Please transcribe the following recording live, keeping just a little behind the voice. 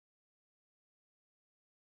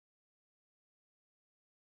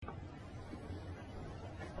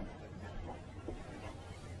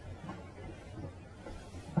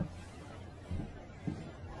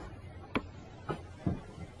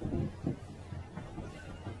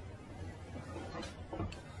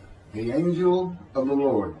The angel of the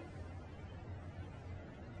Lord.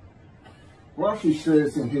 Rashi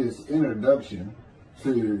says in his introduction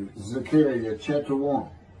to Zechariah chapter 1,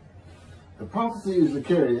 the prophecy of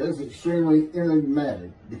Zechariah is extremely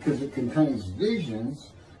enigmatic because it contains visions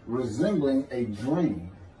resembling a dream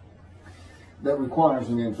that requires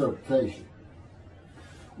an interpretation.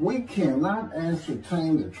 We cannot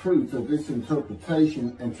ascertain the truth of this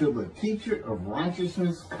interpretation until the teacher of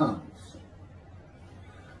righteousness comes.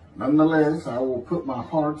 Nonetheless, I will put my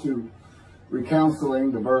heart to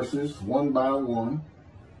recounseling the verses one by one,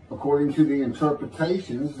 according to the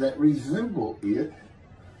interpretations that resemble it,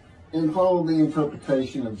 and follow the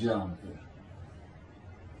interpretation of Jonathan.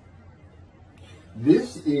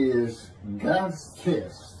 This is God's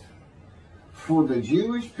test for the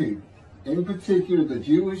Jewish people, in particular the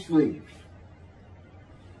Jewish leaders.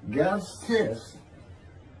 God's test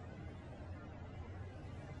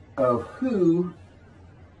of who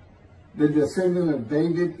the descendant of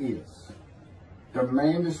David is. The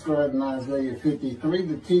man described in Isaiah 53,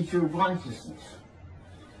 the teacher of righteousness.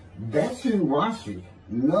 That's who Rashi,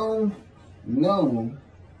 known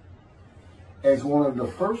as one of the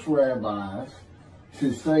first rabbis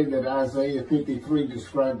to say that Isaiah 53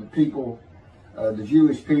 described the people, the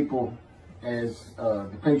Jewish people, as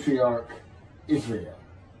the patriarch Israel.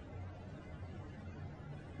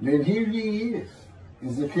 Then here he is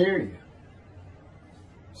in Zechariah,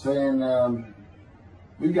 saying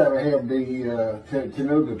we got to have the to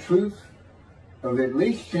know the truth of at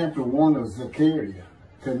least chapter 1 of Zechariah,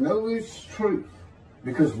 to know its truth,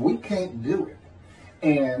 because we can't do it,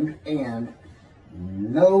 and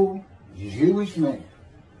no Jewish man,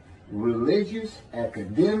 religious,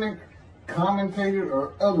 academic, commentator,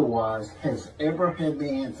 or otherwise, has ever had the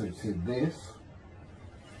answer to this.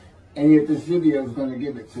 And yet this video is going to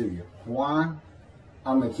give it to you. Why?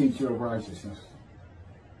 I'm a teacher of righteousness.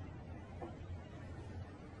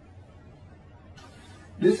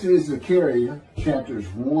 This is Zechariah chapter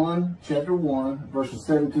 1, verses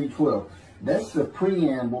 7 through 12. That's the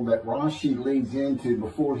preamble that Rashi leads into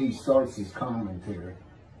before he starts his commentary.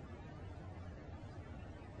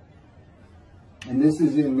 And this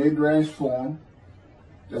is in midrash form.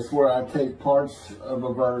 That's where I take parts of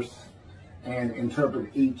a verse and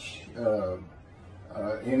interpret each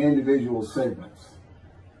in individual segments.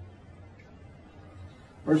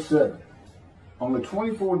 Verse 7. On the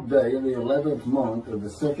 24th day of the 11th month of the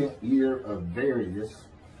second year of Darius,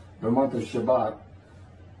 the month of Shabbat,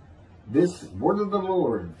 this word of the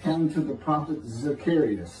Lord came to the prophet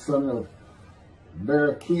Zechariah, son of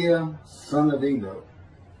Berechiah, son of Edo.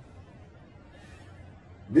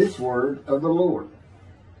 This word of the Lord.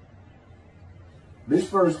 This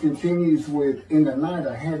verse continues with, in the night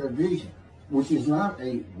I had a vision, which is not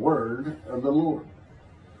a word of the Lord.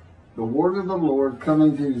 The word of the Lord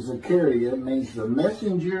coming to Zechariah means the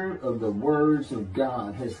messenger of the words of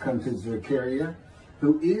God has come to Zechariah,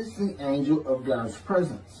 who is the angel of God's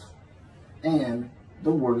presence, and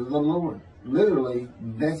the word of the Lord. Literally,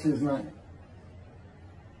 that's his name.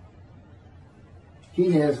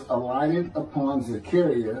 He has alighted upon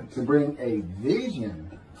Zechariah to bring a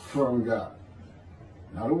vision from God.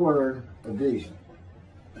 Not a word, a vision.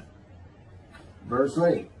 Verse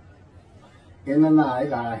 8. In the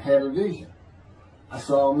night I had a vision. I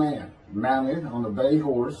saw a man mounted on a bay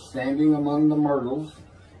horse standing among the myrtles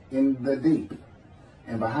in the deep,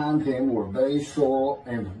 and behind him were bay, sorrel,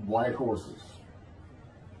 and white horses.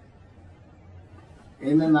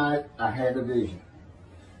 In the night I had a vision.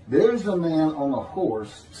 There's a man on a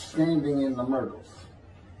horse standing in the myrtles.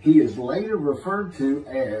 He is later referred to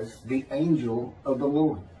as the angel of the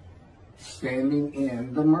Lord, standing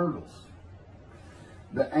in the myrtles.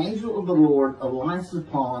 The angel of the Lord alights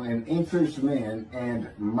upon and enters men, and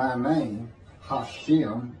my name,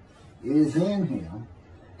 Hashem, is in him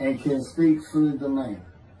and can speak through the man.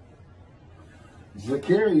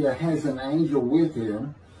 Zechariah has an angel with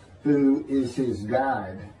him who is his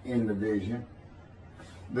guide in the vision.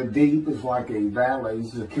 The deep is like a valley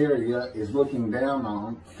Zechariah is looking down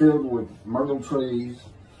on, filled with myrtle trees,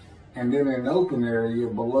 and then an open area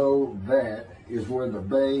below that is where the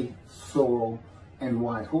bay, sorrel, and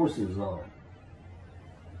white horses are.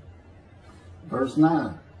 Verse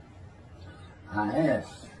 9. I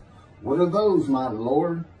asked, what are those, my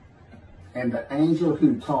Lord? And the angel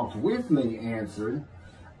who talked with me answered,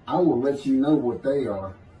 I will let you know what they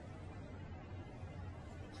are.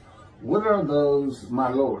 What are those, my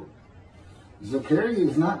Lord? Zechariah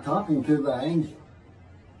is not talking to the angel.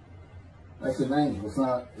 That's an angel.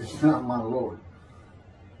 It's not my Lord.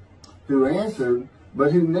 Who answered,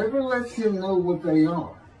 but who never lets him know what they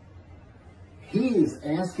are. he is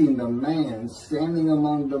asking the man standing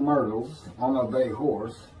among the myrtles on a bay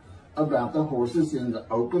horse about the horses in the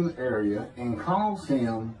open area and calls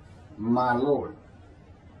him my Lord.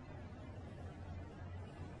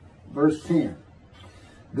 Verse 10.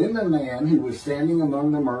 Then the man who was standing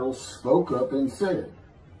among the myrtles spoke up and said,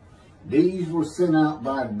 these were sent out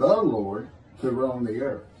by the Lord to roam the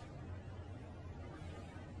earth.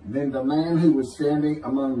 Then the man who was standing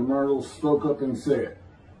among the myrtles spoke up and said,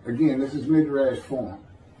 again, this is midrash form.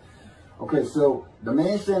 Okay, so the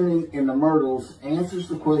man standing in the myrtles answers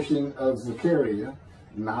the question of Zechariah,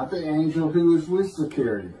 not the angel who is with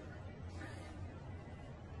Zechariah.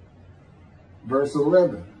 Verse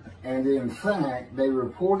 11, and in fact, they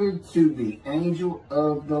reported to the angel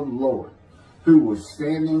of the Lord, who was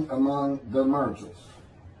standing among the myrtles.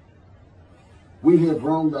 We have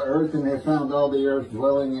roamed the earth and have found all the earth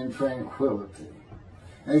dwelling in tranquility.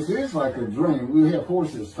 And it is like a dream. We have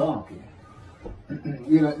horses talking.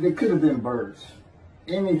 You know, they could have been birds.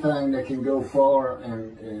 Anything that can go far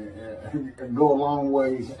and go a long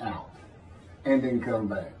ways out and then come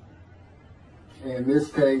back. In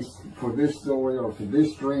this case, for this story or for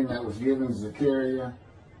this dream that was given Zechariah,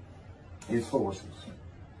 it's horses.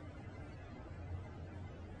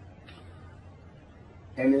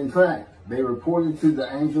 And in fact, they reported to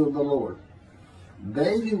the angel of the Lord.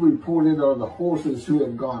 They who reported are the horses who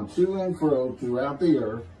have gone to and fro throughout the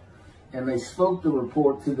earth, and they spoke the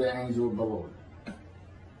report to the angel of the Lord,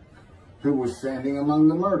 who was standing among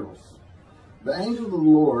the myrtles. The angel of the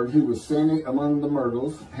Lord, who was standing among the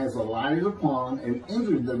myrtles, has alighted upon and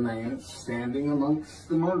entered the man standing amongst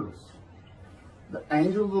the myrtles. The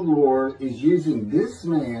angel of the Lord is using this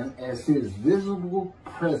man as his visible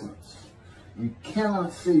presence. You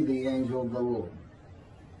cannot see the angel of the Lord.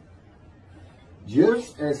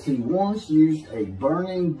 Just as he once used a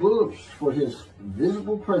burning bush for his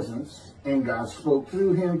visible presence, and God spoke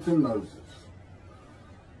through him to Moses.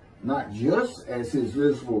 Not just as his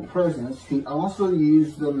visible presence, he also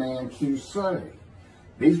used the man to say,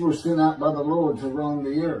 these were sent out by the Lord to roam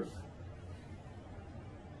the earth.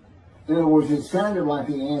 In other words, it sounded like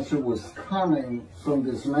the answer was coming from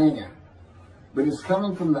this man. But it's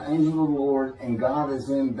coming from the angel of the Lord, and God is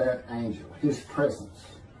in that angel, his presence.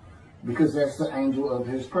 Because that's the angel of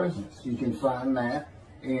his presence. You can find that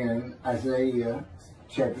in Isaiah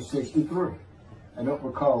chapter 63. I don't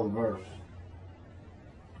recall the verse.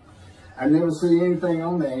 I never see anything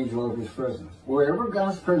on the angel of his presence. Wherever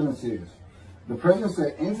God's presence is, the presence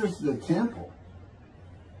that enters the temple,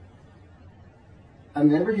 I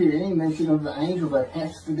never hear any mention of the angel that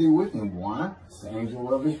has to do with him. Why? It's the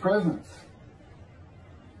angel of his presence,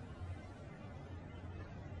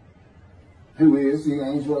 who is the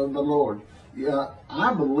angel of the Lord. Yeah,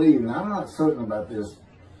 I believe, and I'm not certain about this,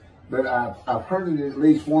 but I've heard it at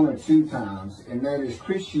least one or two times, and that is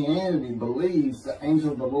Christianity believes the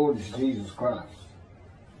angel of the Lord is Jesus Christ.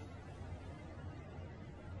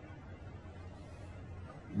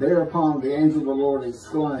 Thereupon the angel of the Lord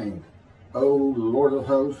exclaimed, O Lord of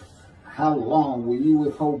hosts, how long will you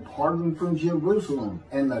withhold pardon from Jerusalem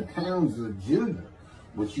and the towns of Judah,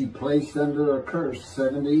 which you placed under a curse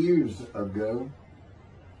 70 years ago?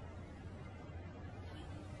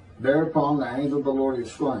 Thereupon the angel of the Lord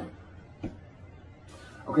exclaimed.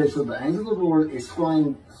 Okay, so the angel of the Lord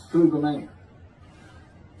exclaimed through the man.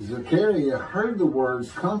 Zechariah heard the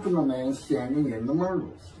words come from the man standing in the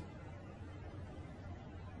myrtles.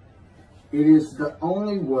 It is the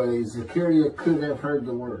only way Zechariah could have heard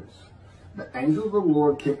the words. The angel of the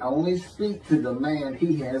Lord can only speak to the man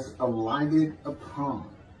he has alighted upon.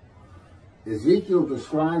 Ezekiel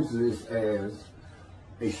describes this as,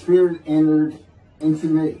 a spirit entered into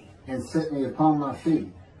me and set me upon my feet,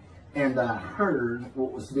 and I heard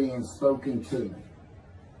what was being spoken to me.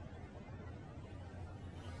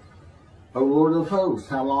 O Lord of hosts,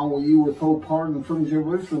 how long will you withhold pardon from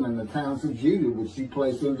Jerusalem and the towns of Judah, which you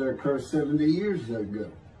placed under a curse 70 years ago?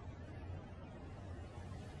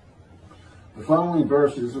 The following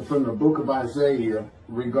verses are from the book of Isaiah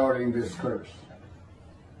regarding this curse.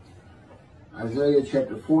 Isaiah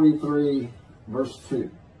chapter 43, verse 2.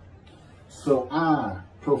 So I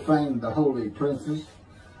profaned the holy princes.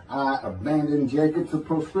 I abandoned Jacob to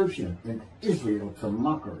proscription and Israel to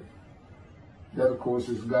mockery. That, of course,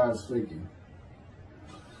 is God speaking.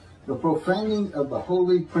 The profaning of the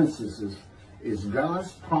holy princesses is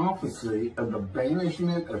God's prophecy of the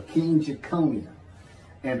banishment of King Jeconiah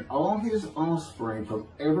and all his offspring from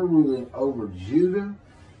ever ruling over Judah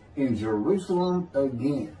and Jerusalem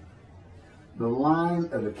again. The line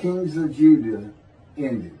of the kings of Judah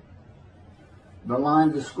ended. The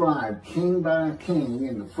line described king by king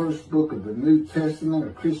in the first book of the New Testament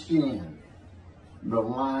of Christianity. the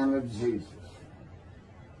line of Jesus.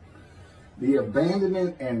 The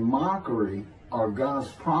abandonment and mockery are God's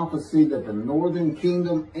prophecy that the northern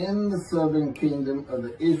kingdom and the southern kingdom of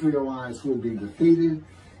the Israelites will be defeated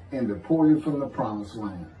and deported from the promised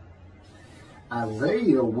land.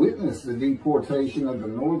 Isaiah witnessed the deportation of the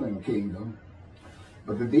northern kingdom,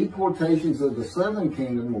 but the deportations of the southern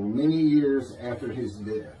kingdom were many years after his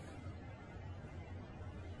death.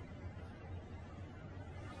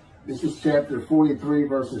 This is chapter 43,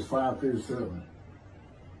 verses 5 through 7.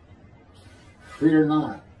 Fear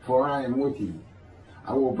not, for I am with you.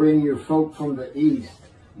 I will bring your folk from the east,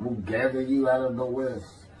 will gather you out of the west.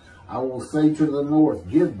 I will say to the north,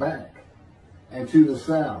 give back, and to the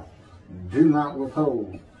south, do not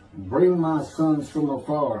withhold. Bring my sons from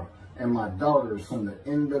afar, and my daughters from the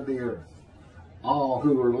end of the earth. All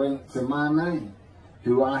who are linked to my name,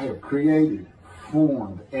 who I have created,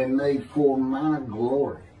 formed, and made for my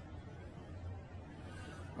glory.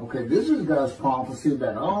 Okay, this is God's prophecy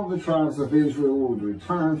that all the tribes of Israel will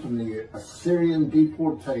return from the Assyrian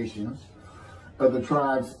deportations of the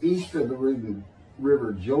tribes east of the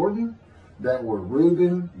river Jordan that were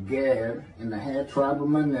Reuben, Gad, and the half tribe of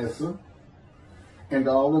Manasseh, and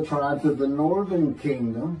all the tribes of the northern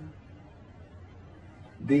kingdom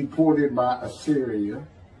deported by Assyria,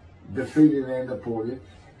 defeated and deported,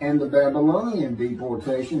 and the Babylonian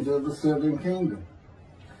deportations of the southern kingdom.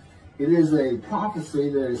 It is a prophecy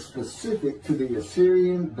that is specific to the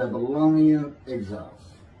Assyrian Babylonian exiles.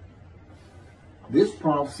 This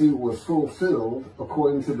prophecy was fulfilled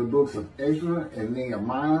according to the books of Ezra and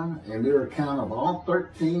Nehemiah and their account of all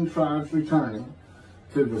 13 tribes returning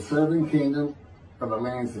to the southern kingdom of the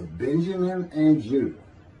lands of Benjamin and Judah.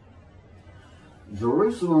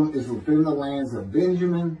 Jerusalem is within the lands of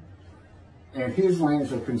Benjamin, and his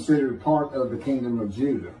lands are considered part of the kingdom of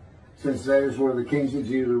Judah, since that is where the kings of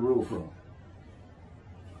Judah rule from.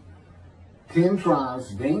 10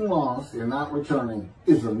 tribes being lost and not returning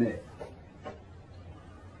is a myth.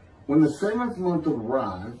 When the 7th month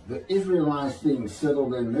arrived, the Israelites being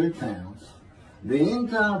settled in their towns, the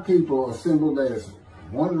entire people assembled as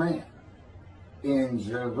one man in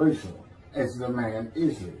Jerusalem, as the man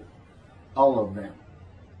Israel, all of them.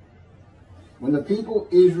 When the people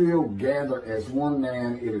Israel gather as one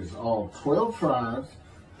man, it is all 12 tribes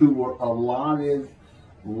who were allotted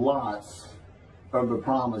lots of the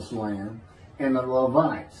promised land, and the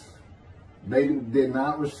Levites. They did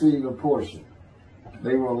not receive a portion.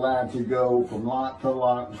 They were allowed to go from lot to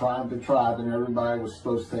lot, tribe to tribe, and everybody was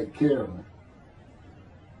supposed to take care of them.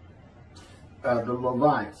 The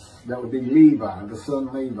Levites, that would be Levi, the son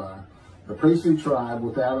of Levi, the priestly tribe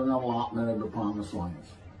without an allotment of the promised lands.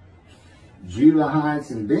 Judahites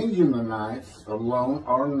and Benjaminites alone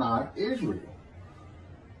are not Israel,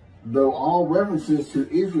 though all references to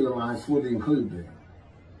Israelites would include them.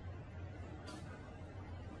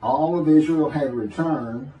 All of Israel had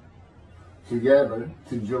returned together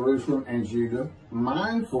to Jerusalem and Judah,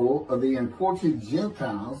 mindful of the imported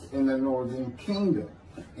Gentiles in the northern kingdom,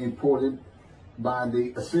 imported by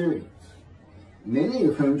the Assyrians, many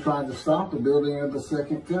of whom tried to stop the building of the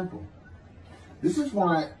second temple. This is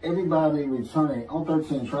why everybody returning, all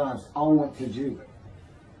 13 tribes, all went to Judah.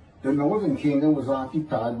 The northern kingdom was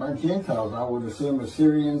occupied by Gentiles, I would assume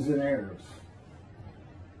Assyrians and Arabs.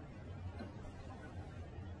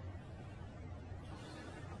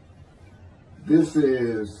 This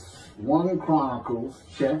is 1 Chronicles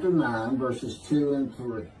chapter 9, verses 2 and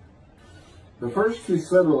 3. The first to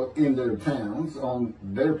settle in their towns on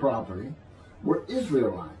their property were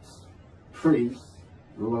Israelites, priests,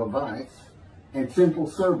 Levites, and temple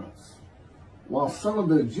servants, while some of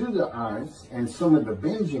the Judahites and some of the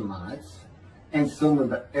Benjamites and some of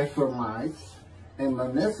the Ephraimites and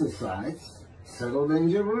Manassesites settled in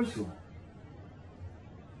Jerusalem.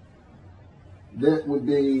 That would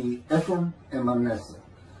be Ephraim and Manasseh.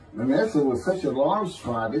 Manasseh was such a large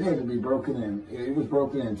tribe, it had to be broken in. It was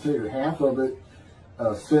broken in two. Half of it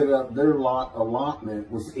set up, their allotment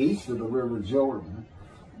was east of the river Jordan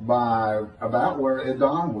by about where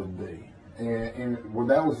Edom would be. And well,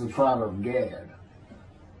 that was the tribe of Gad.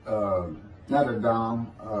 Not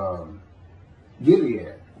Edom,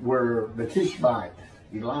 Gilead, where the Tishbite,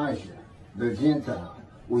 Elijah, the Gentile,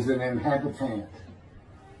 was an inhabitant.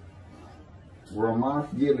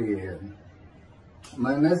 Ramoth Gilead.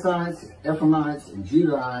 Manassites, Ephraimites, and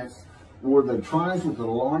Judahites were the tribes with the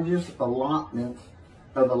largest allotment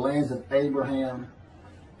of the lands of Abraham,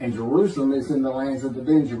 and Jerusalem is in the lands of the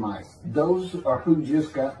Benjamites. Those are who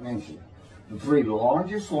just got mentioned. The 3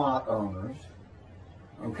 largest lot owners.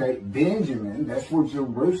 Okay, Benjamin, that's where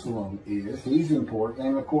Jerusalem is. He's important.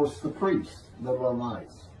 And of course the priests, the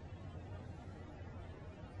Levites.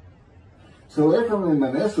 So Ephraim and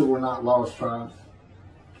Manasseh were not lost tribes,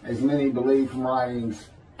 as many believe from writings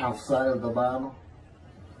outside of the Bible.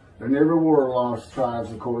 There never were lost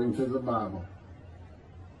tribes according to the Bible.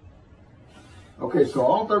 Okay, so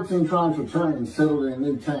all 13 tribes returned and settled in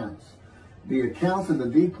new towns. The accounts of the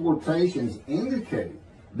deportations indicate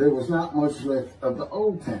there was not much left of the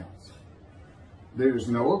old towns. There is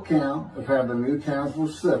no account of how the new towns were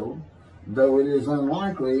settled, though it is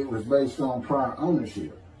unlikely it was based on prior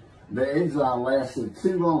ownership. The exile lasted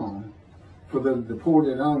too long for the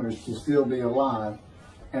deported owners to still be alive,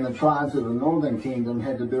 and the tribes of the northern kingdom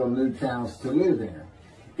had to build new towns to live in.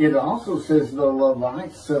 It also says the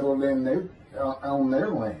Levites settled in on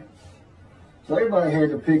their lands. So everybody had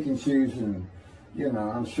to pick and choose, and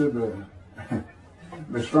I'm sure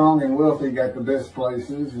the strong and wealthy got the best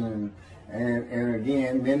places, and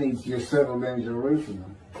again, many just settled in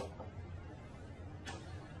Jerusalem.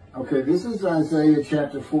 Okay, this is Isaiah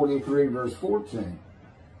chapter 43, verse 14.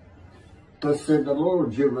 Thus said the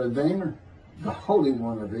Lord, your Redeemer, the Holy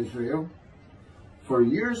One of Israel, for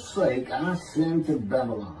your sake I send to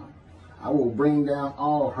Babylon. I will bring down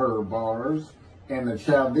all her bars, and the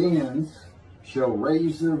Chaldeans shall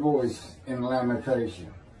raise their voice in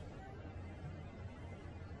lamentation.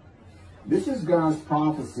 This is God's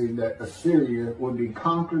prophecy that Assyria would be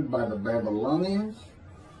conquered by the Babylonians,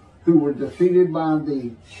 who were defeated by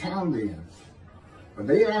the Chaldeans. But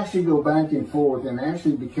they actually go back and forth and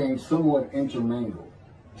actually became somewhat intermingled,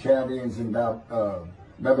 Chaldeans and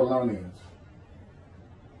Babylonians.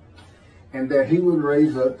 And that he would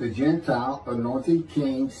raise up the Gentile anointed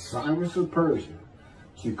king Cyrus of Persia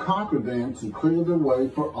to conquer them, to clear the way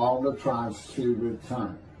for all the tribes to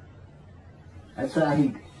return. That's how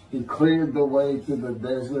he cleared the way to the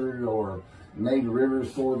desert, or made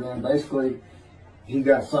rivers for them. Basically, he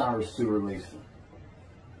got Cyrus to release them.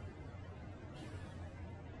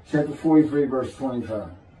 Chapter 43, verse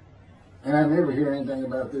 25. And I never hear anything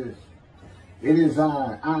about this. It is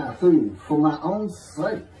I who, for my own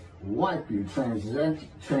sake, wipe your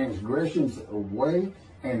transgressions away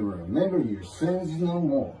and remember your sins no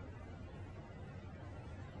more.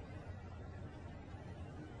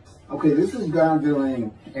 Okay, this is God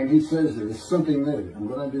doing, and he says there's something new. I'm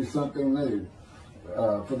going to do something new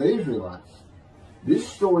for the Israelites. This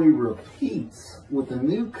story repeats with the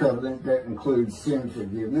new covenant that includes sin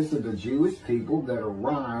forgiveness of the Jewish people that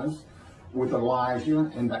arise with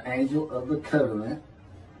Elijah and the angel of the covenant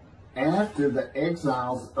after the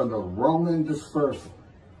exiles of the Roman dispersal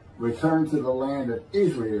return to the land of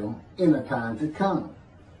Israel in a time to come.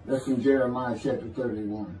 That's in Jeremiah chapter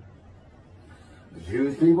 31. The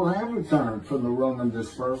Jewish people have returned from the Roman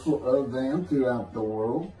dispersal of them throughout the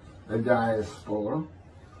world, the diaspora,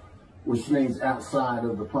 which means outside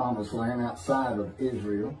of the promised land, outside of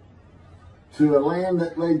Israel, to a land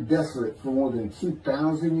that lay desolate for more than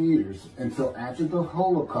 2,000 years until after the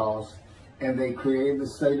Holocaust, and they created the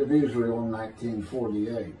state of Israel in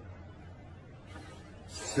 1948.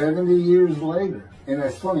 70 years later, and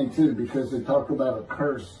that's funny too, because they talk about a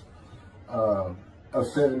curse of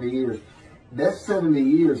 70 years. That 70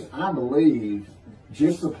 years, I believe,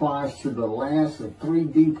 just applies to the last of 3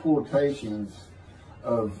 deportations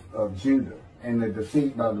of Judah and the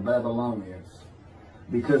defeat by the Babylonians,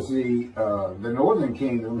 because the northern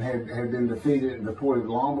kingdom had been defeated and deported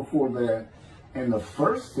long before that, and the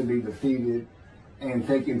first to be defeated and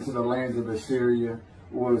taken to the lands of Assyria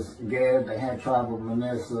was Gad, the half tribe of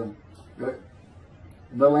Manasseh,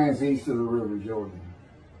 the lands east of the river Jordan.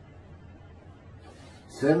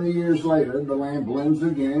 70 years later, the land blooms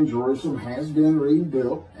again. Jerusalem has been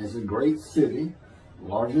rebuilt as a great city,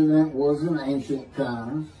 larger than it was in ancient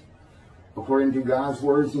times. According to God's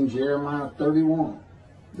words in Jeremiah 31,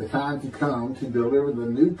 the time to come to deliver the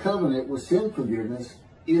new covenant with sin forgiveness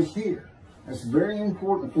is here. That's very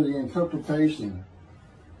important for the interpretation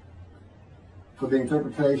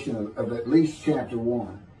of at least chapter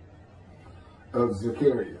 1 of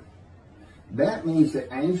Zechariah. That means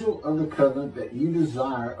the angel of the covenant that you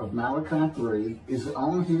desire of Malachi 3 is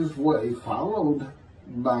on his way, followed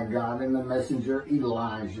by God and the messenger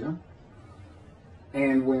Elijah.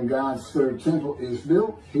 And when God's third temple is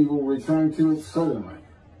built, he will return to it suddenly.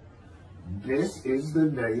 This is the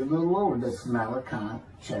day of the Lord. That's Malachi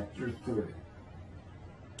chapter 3.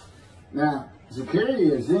 Now,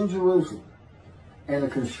 Zechariah is in Jerusalem, and the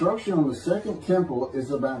construction on the second temple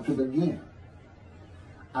is about to begin.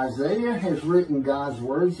 Isaiah has written God's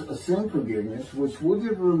words of sin forgiveness, which would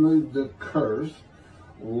have removed the curse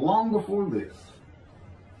long before this,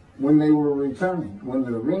 when they were returning, when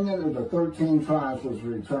the remnant of the 13 tribes was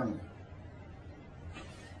returning.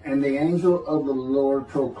 And the angel of the Lord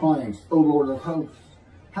proclaims, O Lord of hosts,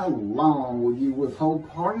 how long will you withhold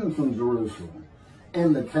pardon from Jerusalem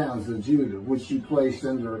and the towns of Judah, which you placed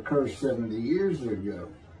under a curse 70 years ago?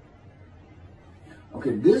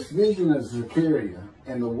 Okay, this vision of Zechariah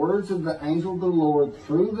and the words of the angel of the Lord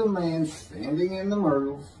through the man standing in the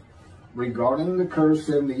myrtles regarding the curse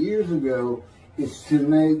 70 years ago is to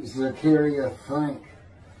make Zechariah think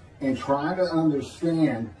and try to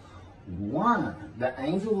understand why the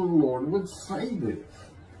angel of the Lord would say this.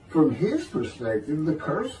 From his perspective, the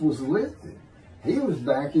curse was lifted. He was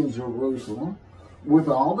back in Jerusalem with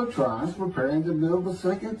all the tribes preparing to build the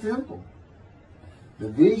second temple. The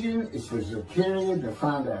vision is for Zechariah to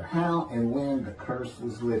find out how and when the curse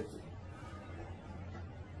was lifted.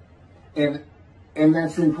 And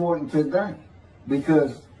that's important today,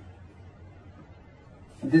 because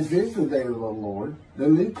this is the day of the Lord. The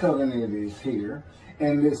new covenant is here,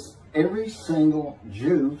 and every single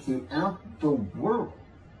Jew throughout the world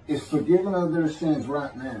is forgiven of their sins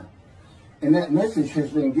right now. And that message has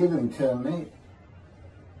been given to me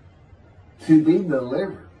to be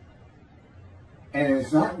delivered. And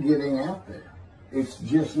it's not getting out there. It's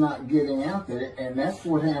just not getting out there. And that's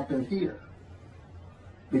what happened here.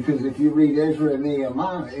 Because if you read Ezra and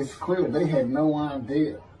Nehemiah, it's clear they had no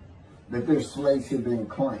idea that their slaves had been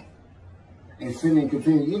claimed. And sin and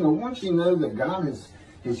continue. You know, once you know that God has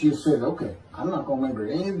just said, okay, I'm not going to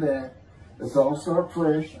remember any of that. Let's all start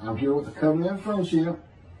fresh. I'm here with the covenant of friendship.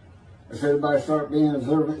 Let's everybody start being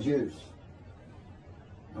observant Jews.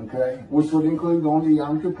 Okay? Which would include going to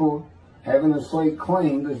Yom Kippur. Having a slate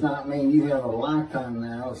claimed does not mean you have a lifetime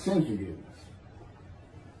now of sin forgiveness.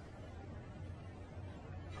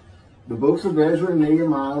 The books of Ezra and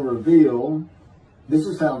Nehemiah reveal, this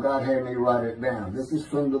is how God had me write it down. This is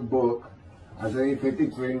from the book, Isaiah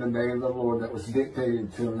 53, in the day of the Lord, that was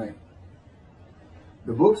dictated to me.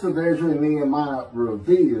 The books of Ezra and Nehemiah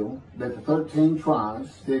reveal that the 13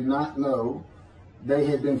 tribes did not know they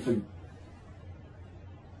had been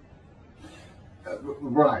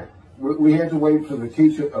right. We had to wait for the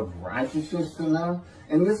teacher of righteousness to know.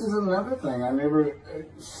 And this is another thing I never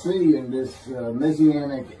see in this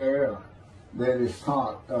Messianic era that is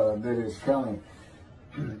taught, that is coming,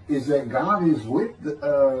 is that God is with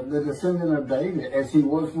the descendant of David as he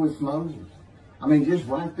was with Moses. I mean, just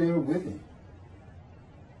right there with him.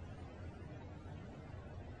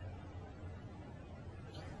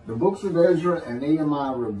 The books of Ezra and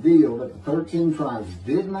Nehemiah reveal that the 13 tribes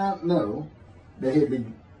did not know they had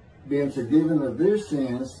been forgiven of their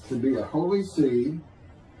sins to be a holy seed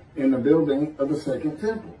in the building of the second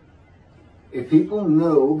temple. If people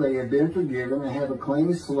know they have been forgiven and have a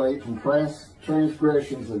clean slate from past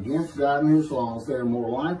transgressions against God and his laws, they are more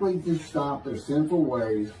likely to stop their sinful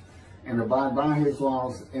ways and abide by his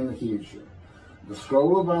laws in the future. The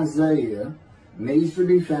scroll of Isaiah needs to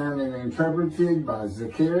be found and interpreted by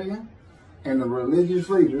Zechariah and the religious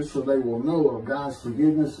leaders so they will know of God's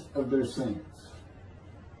forgiveness of their sins.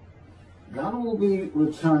 God will be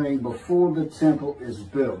returning before the temple is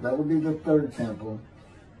built. That will be the third temple,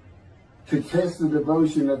 to test the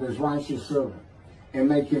devotion of his righteous servant and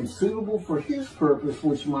make him suitable for his purpose,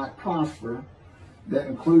 which might prosper. That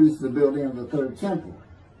includes the building of the third temple.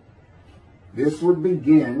 This would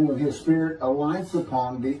begin when his spirit alights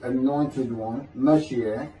upon the anointed one,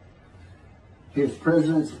 Moshiach. His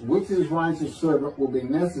presence with his righteous servant will be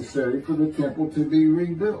necessary for the temple to be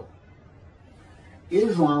rebuilt.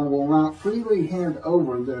 Islam will not freely hand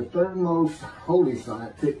over their third most holy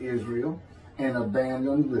site to Israel and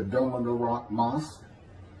abandon the Dome of the Rock Mosque,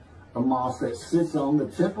 a mosque that sits on the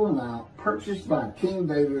Temple Mount purchased by King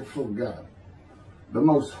David for God, the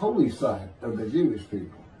most holy site of the Jewish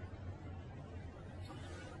people.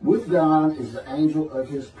 With God is the angel of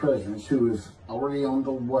his presence who is already on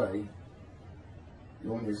the way. You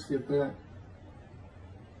want me to skip that?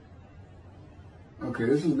 Okay,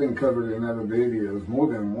 this has been covered in other videos more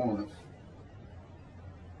than once.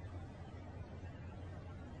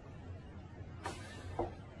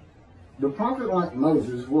 The prophet like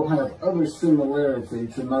Moses will have other similarity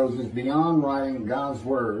to Moses beyond writing God's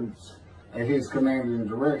words at his command and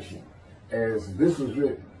direction. As this was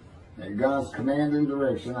written, at God's command and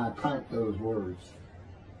direction, I typed those words.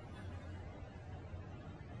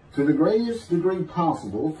 To the greatest degree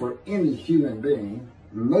possible for any human being,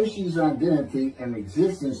 Moshe's identity and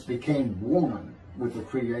existence became one with the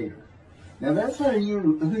Creator. Now that's who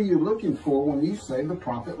you're looking for when you say the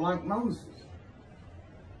prophet like Moses.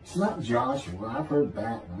 It's not Joshua. I've heard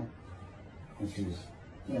that one. Which is,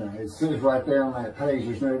 you know, it says right there on that page,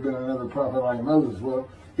 there's never been another prophet like Moses. Well,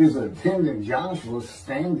 his attendant Joshua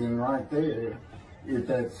standing right there, if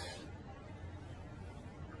that's...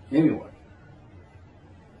 Anyway.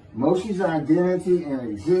 Moshe's identity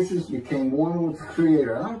and existence became one with the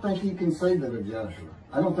Creator. I don't think you can say that of Joshua.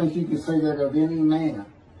 I don't think you can say that of any man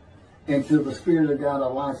until the Spirit of God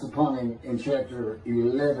alights upon him in chapter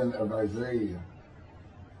 11 of Isaiah.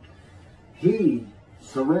 He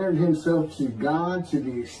surrendered himself to God to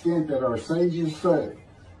the extent that our sages say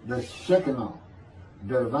the Shekinah,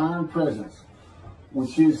 divine presence,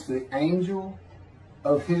 which is the angel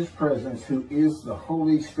of his presence, who is the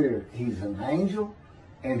Holy Spirit. He's an angel,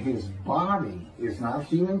 and his body is not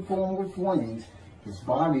human form with wings. His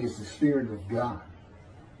body is the Spirit of God.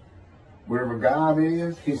 Wherever God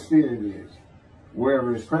is, his Spirit is.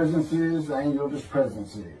 Wherever his presence is, the angel of his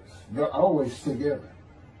presence is. They're always together.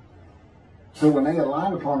 So when they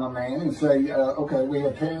alight upon a man and say, okay, we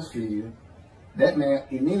have tasks for you, that man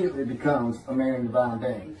immediately becomes a man in divine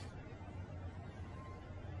beings.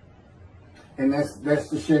 And that's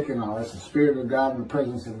the Shekinah. That's the Spirit of God and the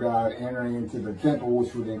presence of God entering into the temple,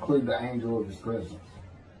 which would include the angel of his presence.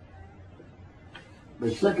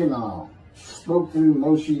 The Shekinah spoke through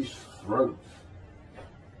Moshe's throat.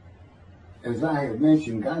 As I have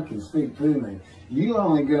mentioned, God can speak through me. You're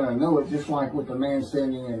only going to know it, just like with the man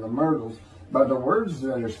standing in the myrtles, by the words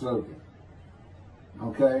that are spoken.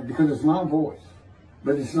 Okay? Because it's my voice.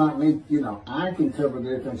 But it's not me. You know, I can tell the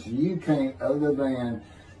difference. You can't, other than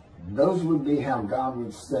those would be how God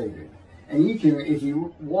would state it. And you can, if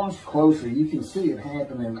you watch closely, you can see it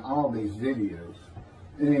happen in all these videos.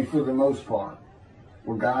 I mean, for the most part.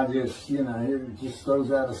 Where God just, you know, it just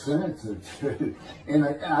throws out a sentence or two. And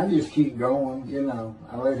I just keep going, you know.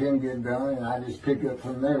 I let him get done, and I just pick up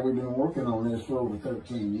from there. We've been working on this for over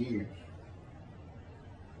 13 years.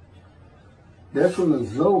 That's from the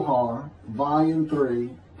Zohar, Volume 3,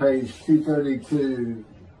 page 232A.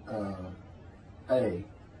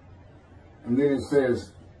 And then it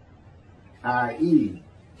says, i.e.,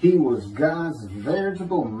 he was God's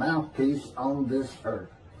veritable mouthpiece on this earth.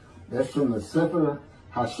 That's from the Sefer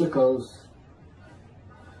Hashikos,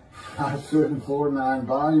 5749,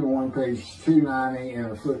 Volume 1, page 290,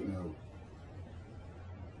 and a footnote.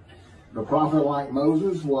 The prophet, like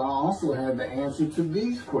Moses, will also have the answer to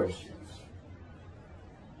these questions.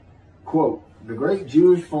 Quote, the great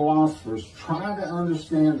Jewish philosophers try to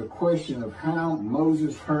understand the question of how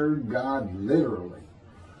Moses heard God literally,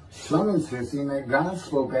 some insisting that God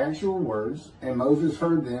spoke actual words and Moses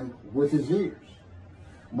heard them with his ears,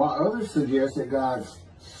 while others suggest that God's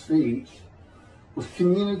speech was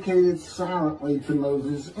communicated silently to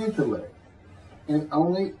Moses' intellect and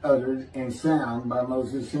only uttered in sound by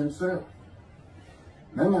Moses himself.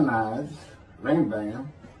 Maimonides, Rambam,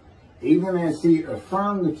 even as he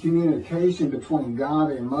affirmed the communication between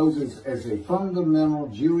God and Moses as a fundamental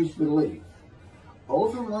Jewish belief,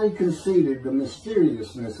 ultimately conceded the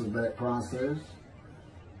mysteriousness of that process.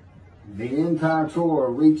 The entire Torah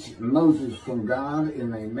reached Moses from God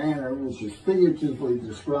in a manner which is figuratively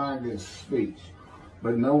described as speech,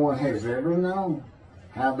 but no one has ever known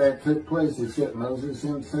how that took place except Moses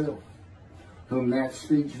himself, whom that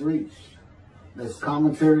speech reached. That's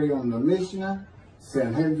commentary on the Mishnah,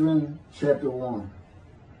 Sanhedrin, chapter 1.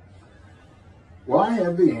 Well, I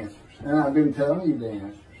have the answers, and I've been telling you the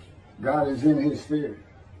answers. God is in his Spirit.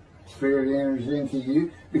 Spirit enters into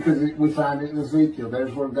you, because we find it in Ezekiel.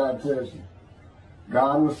 There's where God tells you.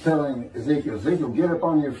 God was telling Ezekiel, Ezekiel, get up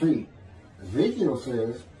on your feet. Ezekiel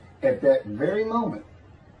says, at that very moment,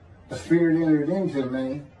 the Spirit entered into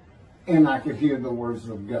me, and I could hear the words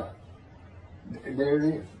of God. There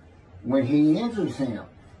it is. When he enters him.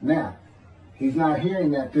 Now, he's not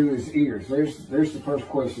hearing that through his ears. There's the first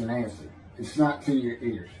question answered. It's not to your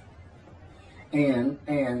ears. And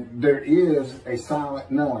there is a silent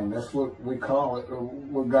knowing. That's what we call it, or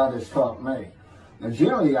what God has taught me. Now,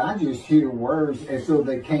 generally, I just hear words as though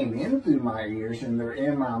they came in through my ears and they're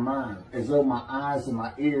in my mind, as though my eyes and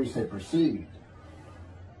my ears have perceived.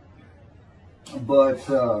 But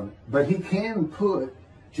he can put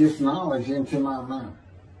just knowledge into my mind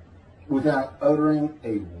without uttering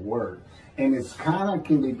a word. And it's kind of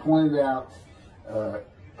can be pointed out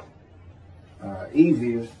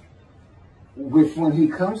easiest with when he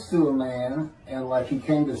comes to a man, and like he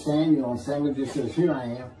came to Samuel, and Samuel just says, here I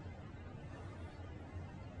am.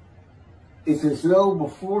 It's as though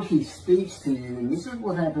before he speaks to you, and this is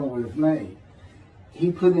what happened with me,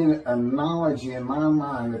 he put in a knowledge in my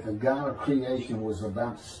mind that the God of creation was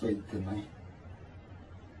about to speak to me.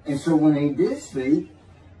 And so when he did speak,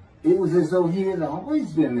 it was as though he had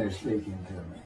always been there speaking to me.